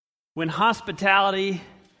when hospitality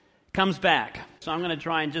comes back. So I'm going to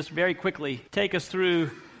try and just very quickly take us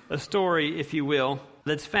through a story, if you will,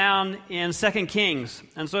 that's found in 2 Kings.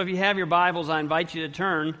 And so if you have your Bibles, I invite you to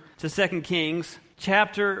turn to 2 Kings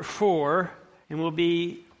chapter 4, and we'll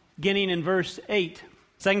be beginning in verse 8.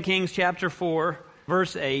 2 Kings chapter 4,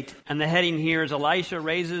 verse 8, and the heading here is Elisha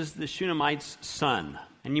raises the Shunammite's son.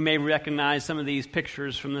 And you may recognize some of these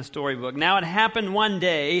pictures from the storybook. Now it happened one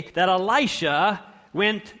day that Elisha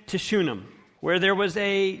went to Shunem, where there was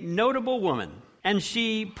a notable woman, and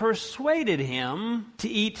she persuaded him to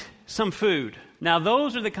eat some food. Now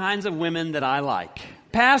those are the kinds of women that I like.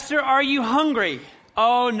 Pastor, are you hungry?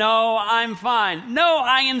 Oh, no, I'm fine. No,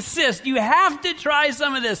 I insist. You have to try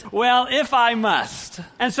some of this. Well, if I must.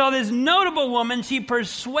 And so this notable woman, she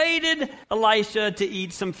persuaded Elisha to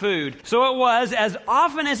eat some food. So it was, as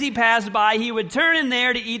often as he passed by, he would turn in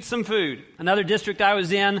there to eat some food. Another district I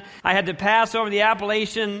was in, I had to pass over the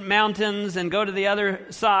Appalachian Mountains and go to the other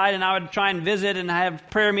side, and I would try and visit and have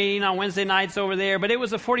prayer meeting on Wednesday nights over there. But it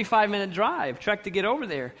was a 45-minute trek to get over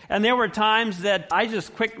there. And there were times that I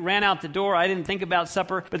just quick ran out the door. I didn't think about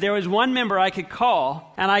supper, but there was one member I could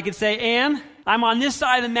call, and I could say, Ann, I'm on this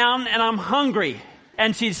side of the mountain, and I'm hungry.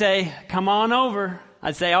 And she'd say, come on over.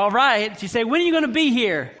 I'd say, all right. She'd say, when are you going to be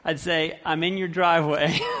here? I'd say, I'm in your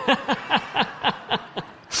driveway.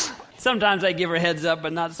 Sometimes I give her a heads up,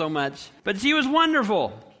 but not so much. But she was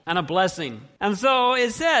wonderful and a blessing. And so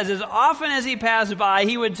it says, as often as he passed by,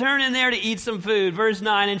 he would turn in there to eat some food. Verse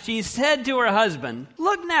 9, and she said to her husband,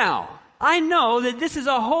 look now, I know that this is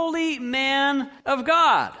a holy man of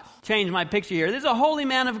God. Change my picture here. This is a holy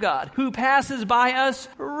man of God who passes by us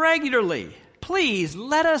regularly. Please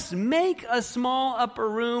let us make a small upper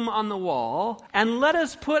room on the wall, and let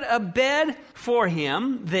us put a bed for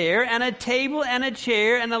him there, and a table and a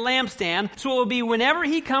chair and a lampstand, so it will be whenever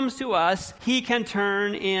he comes to us, he can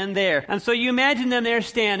turn in there. And so you imagine them there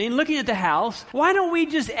standing, looking at the house. Why don't we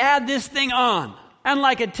just add this thing on? And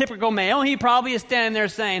like a typical male, he probably is standing there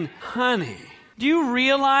saying, honey, do you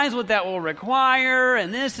realize what that will require,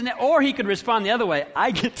 and this and that? Or he could respond the other way,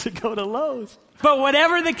 I get to go to Lowe's. But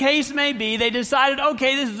whatever the case may be, they decided,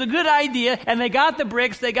 okay, this is a good idea, and they got the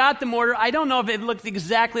bricks, they got the mortar. I don't know if it looked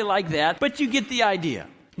exactly like that, but you get the idea.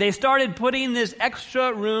 They started putting this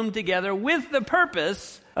extra room together with the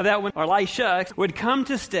purpose of that when Elisha would come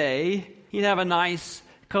to stay, he'd have a nice,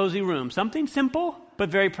 cozy room. Something simple, but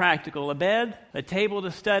very practical. A bed, a table to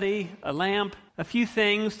study, a lamp, a few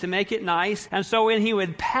things to make it nice. And so when he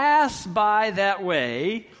would pass by that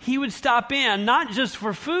way, he would stop in, not just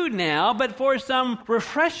for food now, but for some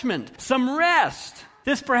refreshment, some rest.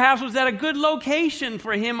 This perhaps was at a good location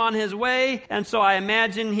for him on his way, and so I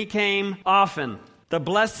imagine he came often. The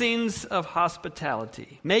blessings of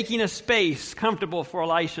hospitality, making a space comfortable for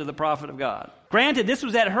Elisha, the prophet of God. Granted, this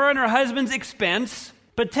was at her and her husband's expense,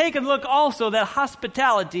 but take a look also that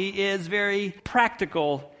hospitality is very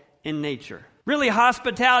practical in nature. Really,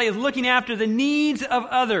 hospitality is looking after the needs of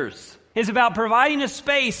others. It's about providing a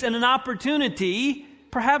space and an opportunity,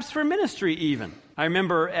 perhaps for ministry even. I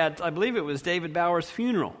remember I believe it was David Bauer's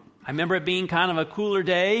funeral. I remember it being kind of a cooler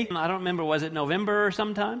day. I don't remember, was it November or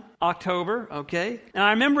sometime? October, okay. And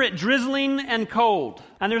I remember it drizzling and cold.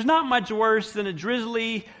 And there's not much worse than a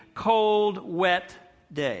drizzly, cold, wet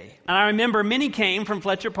day. And I remember many came from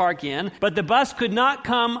Fletcher Park Inn, but the bus could not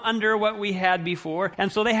come under what we had before,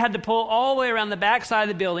 and so they had to pull all the way around the back side of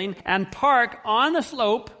the building and park on the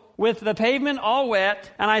slope with the pavement all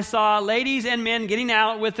wet, and I saw ladies and men getting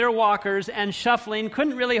out with their walkers and shuffling,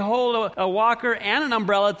 couldn't really hold a walker and an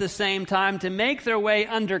umbrella at the same time to make their way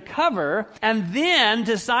under cover, and then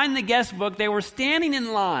to sign the guest book, they were standing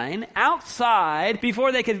in line outside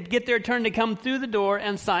before they could get their turn to come through the door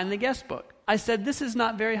and sign the guest book. I said, this is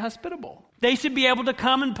not very hospitable. They should be able to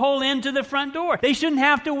come and pull into the front door. They shouldn't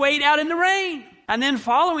have to wait out in the rain. And then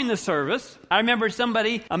following the service, I remember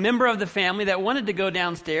a member of the family that wanted to go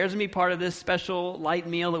downstairs and be part of this special light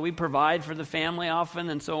meal that we provide for the family often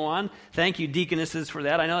and so on. Thank you, deaconesses, for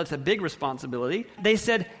that. I know it's a big responsibility. They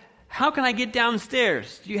said, how can I get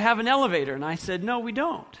downstairs? Do you have an elevator? And I said, no, we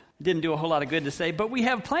don't. It didn't do a whole lot of good to say, but we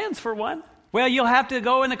have plans for one. Well, you'll have to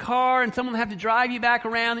go in the car and someone will have to drive you back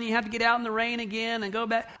around and you have to get out in the rain again and go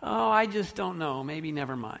back. Oh, I just don't know. Maybe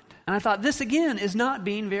never mind. And I thought, this again is not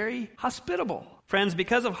being very hospitable. Friends,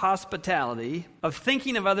 because of hospitality, of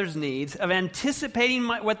thinking of others' needs, of anticipating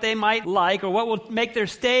what they might like or what will make their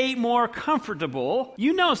stay more comfortable,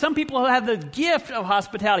 you know some people have the gift of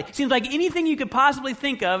hospitality. It seems like anything you could possibly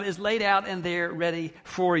think of is laid out and there ready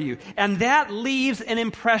for you. And that leaves an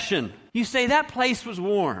impression. You say, that place was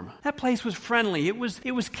warm. That place was friendly. It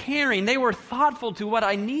was caring. They were thoughtful to what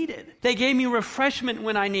I needed. They gave me refreshment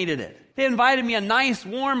when I needed it. They invited me a nice,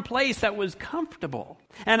 warm place that was comfortable.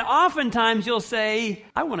 And oftentimes you'll say,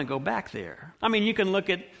 I want to go back there. I mean, you can look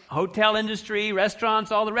at hotel industry,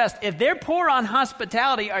 restaurants, all the rest. If they're poor on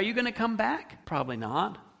hospitality, are you going to come back? Probably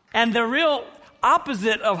not. And the real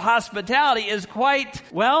opposite of hospitality is quite,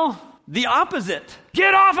 well, the opposite.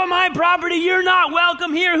 Get off of my property. You're not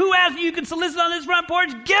welcome here. Who asked you could solicit on this front porch?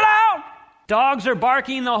 Get out. Dogs are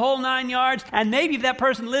barking the whole 9 yards. And maybe if that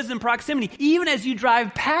person lives in proximity, even as you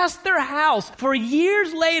drive past their house for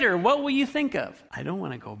years later, what will you think of? I don't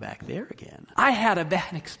want to go back there again. I had a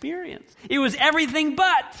bad experience. It was everything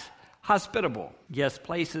but hospitable. Yes,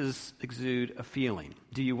 places exude a feeling.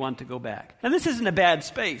 Do you want to go back? And this isn't a bad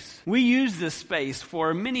space. We used this space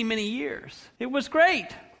for many, many years. It was great.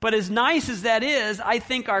 But as nice as that is, I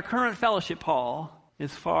think our current fellowship hall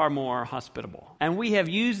is far more hospitable. And we have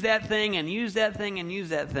used that thing and used that thing and used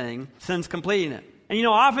that thing since completing it. And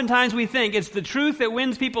oftentimes we think it's the truth that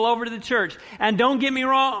wins people over to the church. And don't get me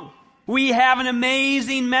wrong. We have an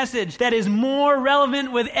amazing message that is more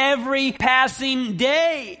relevant with every passing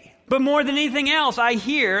day. But more than anything else, I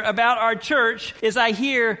hear about our church is I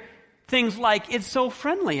hear things like, it's so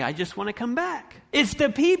friendly, I just want to come back. It's the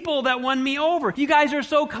people that won me over. You guys are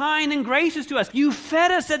so kind and gracious to us. You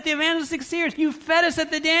fed us at the evangelistic series. You fed us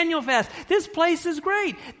at the Daniel fast. This place is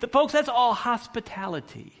great. Folks, that's all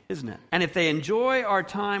hospitality, isn't it? And if they enjoy our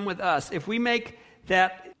time with us, if we make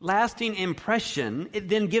that lasting impression, it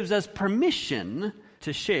then gives us permission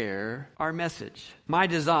to share our message. My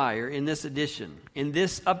desire in this edition, in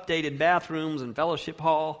this updated bathrooms and fellowship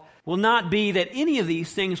hall, will not be that any of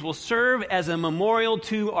these things will serve as a memorial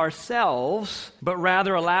to ourselves, but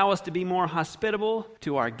rather allow us to be more hospitable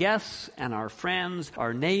to our guests and our friends,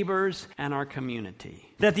 our neighbors, and our community.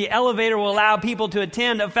 That the elevator will allow people to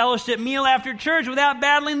attend a fellowship meal after church without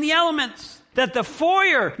battling the elements. That the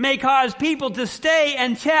foyer may cause people to stay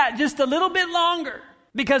and chat just a little bit longer,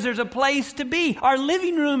 because there's a place to be. Our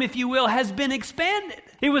living room, if you will, has been expanded.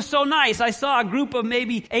 It was so nice. I saw a group of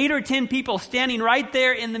maybe 8 or 10 people standing right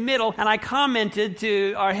there in the middle, and I commented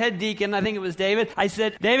to our head deacon, I think it was David, I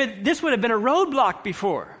said, David, this would have been a roadblock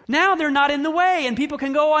before. Now they're not in the way, and people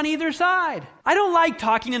can go on either side. I don't like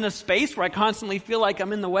talking in a space where I constantly feel like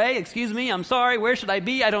I'm in the way. Excuse me, I'm sorry, where should I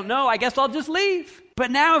be? I don't know. I guess I'll just leave.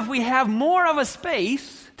 But now if we have more of a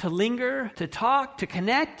space to linger, to talk, to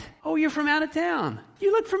connect. Oh, you're from out of town.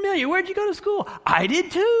 You look familiar. Where'd you go to school? I did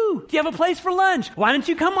too. Do you have a place for lunch? Why don't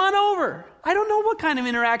you come on over? I don't know what kind of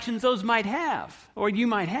interactions those might have, or you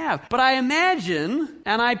might have. But I imagine,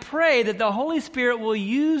 and I pray that the Holy Spirit will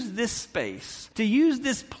use this space, to use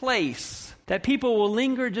this place, that people will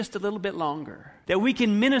linger just a little bit longer. That we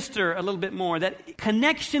can minister a little bit more, that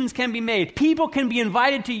connections can be made. People can be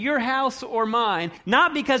invited to your house or mine,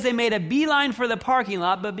 not because they made a beeline for the parking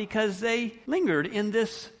lot, but because they lingered in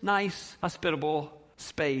this nice, hospitable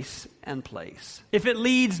space and place. If it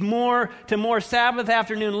leads to more Sabbath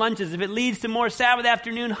afternoon lunches, if it leads to more Sabbath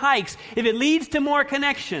afternoon hikes, if it leads to more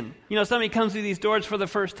connection. Somebody comes through these doors for the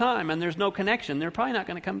first time and there's no connection, they're probably not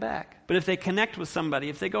going to come back. But if they connect with somebody,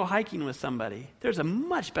 if they go hiking with somebody, there's a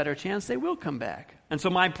much better chance they will come back. And so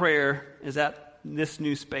my prayer is that this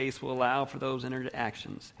new space will allow for those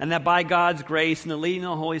interactions. And that by God's grace and the leading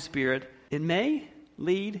of the Holy Spirit, it may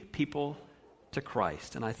lead people to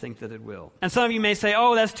Christ, and I think that it will. And some of you may say,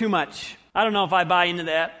 oh, that's too much. I don't know if I buy into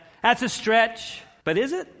that. That's a stretch. But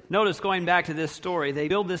is it? Notice, going back to this story, they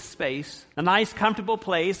build this space, a nice, comfortable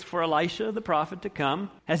place for Elisha the prophet to come.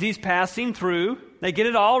 As he's passing through, they get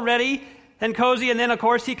it all ready and cozy, and then, of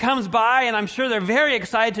course, he comes by, and I'm sure they're very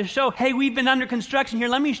excited to show, hey, we've been under construction here.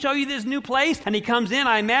 Let me show you this new place. And he comes in.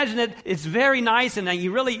 I imagine it's very nice, and he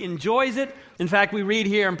really enjoys it. In fact, we read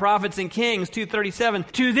here in Prophets and Kings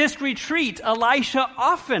 2:37, to this retreat Elisha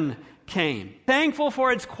often came, thankful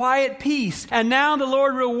for its quiet peace. And now the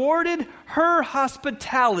Lord rewarded her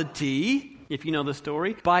hospitality, if you know the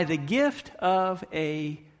story, by the gift of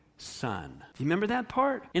a son. Do you remember that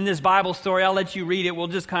part? In this Bible story, I'll let you read it. We'll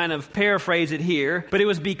just kind of paraphrase it here. But it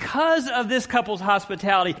was because of this couple's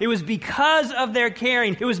hospitality. It was because of their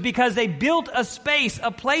caring. It was because they built a space,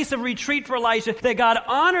 a place of retreat for Elisha, that God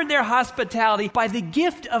honored their hospitality by the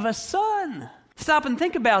gift of a son. Stop and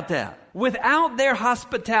think about that. Without their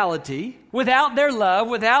hospitality, without their love,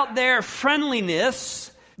 without their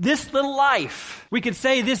friendliness, this little life, we could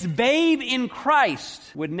say this babe in Christ,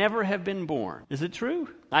 would never have been born. Is it true?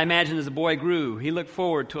 I imagine as the boy grew, he looked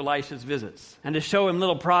forward to Elisha's visits and to show him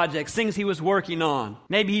little projects, things he was working on.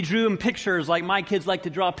 Maybe he drew him pictures like my kids like to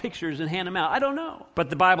draw pictures and hand them out. I don't know. But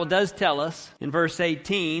the Bible does tell us in verse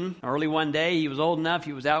 18, early one day, he was old enough,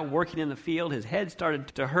 he was out working in the field, his head started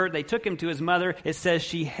to hurt. They took him to his mother. It says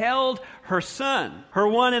she held her son, her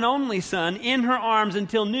one and only son, in her arms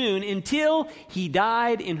until noon, until he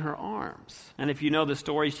died in her arms. And if you know the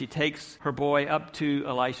story, she takes her boy up to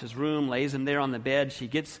Elisha's room, lays him there on the bed. She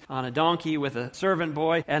gets on a donkey with a servant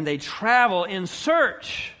boy, and they travel in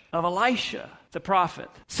search of Elisha, the prophet,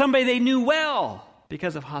 somebody they knew well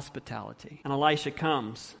because of hospitality. And Elisha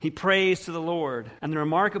comes. He prays to the Lord. And the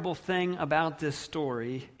remarkable thing about this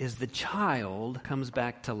story is the child comes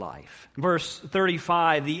back to life. Verse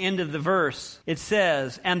 35, the end of the verse, it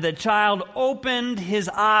says, and the child opened his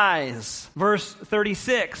eyes. Verse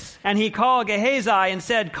 36, and he called Gehazi and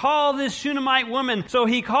said, call this Shunammite woman. So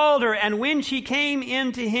he called her, and when she came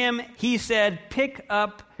in to him, he said, pick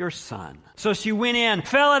up your son. So she went in,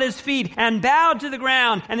 fell at his feet, and bowed to the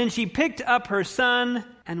ground. And then she picked up her son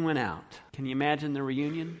and went out. Can you imagine the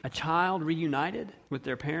reunion? A child reunited with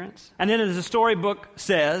their parents? And then as the storybook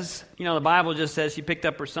says, the Bible just says she picked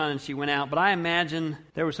up her son and she went out. But I imagine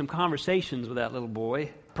there were some conversations with that little boy.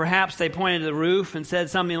 Perhaps they pointed to the roof and said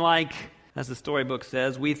something like, as the storybook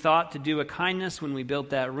says, we thought to do a kindness when we built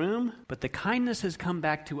that room, but the kindness has come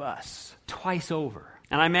back to us twice over.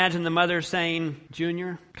 And I imagine the mother saying,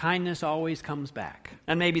 Junior, kindness always comes back.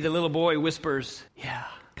 And maybe the little boy whispers, yeah,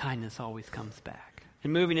 kindness always comes back.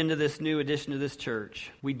 And moving into this new addition to this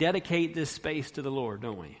church, we dedicate this space to the Lord,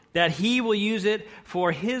 don't we? That He will use it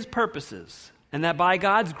for His purposes. And that by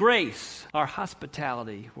God's grace, our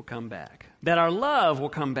hospitality will come back. That our love will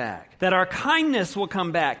come back. That our kindness will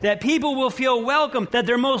come back. That people will feel welcome. That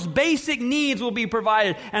their most basic needs will be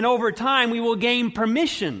provided. And over time, we will gain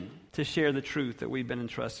permission to share the truth that we've been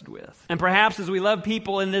entrusted with. And perhaps as we love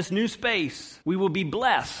people in this new space, we will be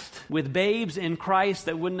blessed with babes in Christ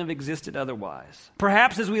that wouldn't have existed otherwise.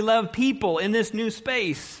 Perhaps as we love people in this new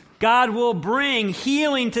space, God will bring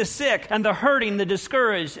healing to sick and the hurting, the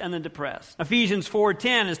discouraged, and the depressed. Ephesians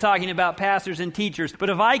 4:10 is talking about pastors and teachers. But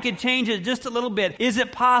if I could change it just a little bit, is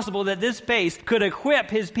it possible that this space could equip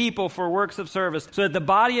His people for works of service so that the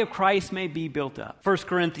body of Christ may be built up? 1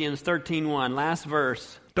 Corinthians 13:1, last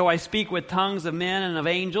verse. Though I speak with tongues of men and of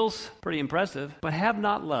angels, pretty impressive, but have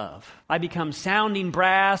not love, I become sounding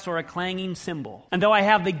brass or a clanging cymbal. And though I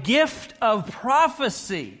have the gift of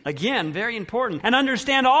prophecy, again, very important, and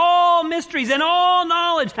understand all mysteries and all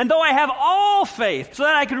knowledge, and though I have all faith, so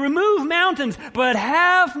that I could remove mountains, but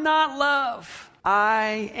have not love,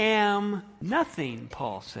 I am nothing,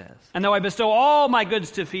 Paul says. And though I bestow all my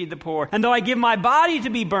goods to feed the poor, and though I give my body to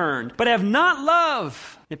be burned, but have not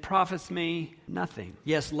love, it profits me nothing.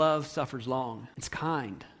 Yes, love suffers long. It's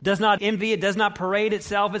kind. Does not envy. It does not parade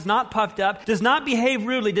itself. It's not puffed up. Does not behave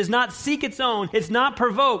rudely. Does not seek its own. It's not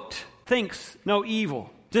provoked. Thinks no evil.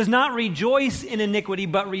 Does not rejoice in iniquity,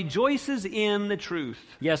 but rejoices in the truth.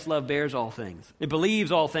 Yes, love bears all things. It believes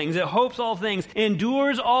all things. It hopes all things.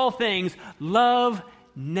 Endures all things. Love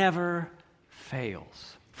never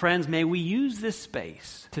fails. Friends, may we use this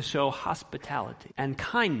space to show hospitality and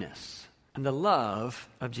kindness and the love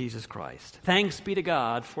of Jesus Christ. Thanks be to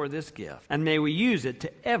God for this gift, and may we use it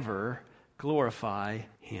to ever glorify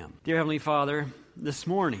Him. Dear Heavenly Father, this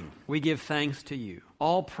morning we give thanks to You.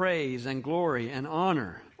 All praise and glory and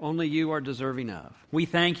honor only You are deserving of. We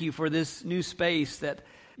thank You for this new space that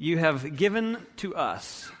You have given to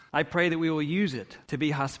us. I pray that we will use it to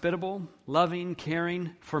be hospitable, loving,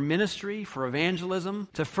 caring, for ministry, for evangelism,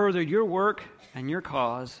 to further Your work and Your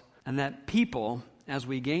cause, and that people, as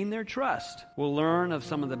we gain their trust, will learn of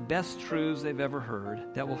some of the best truths they've ever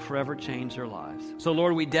heard that will forever change their lives. So,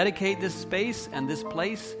 Lord, we dedicate this space and this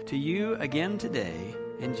place to You again today.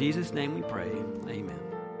 In Jesus' name we pray. Amen.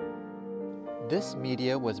 This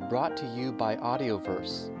media was brought to you by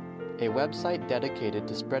Audioverse, a website dedicated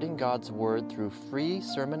to spreading God's Word through free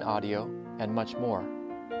sermon audio and much more.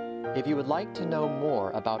 If you would like to know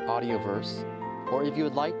more about Audioverse, or if you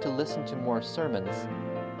would like to listen to more sermons,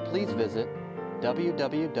 please visit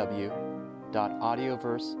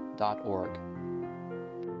www.audioverse.org.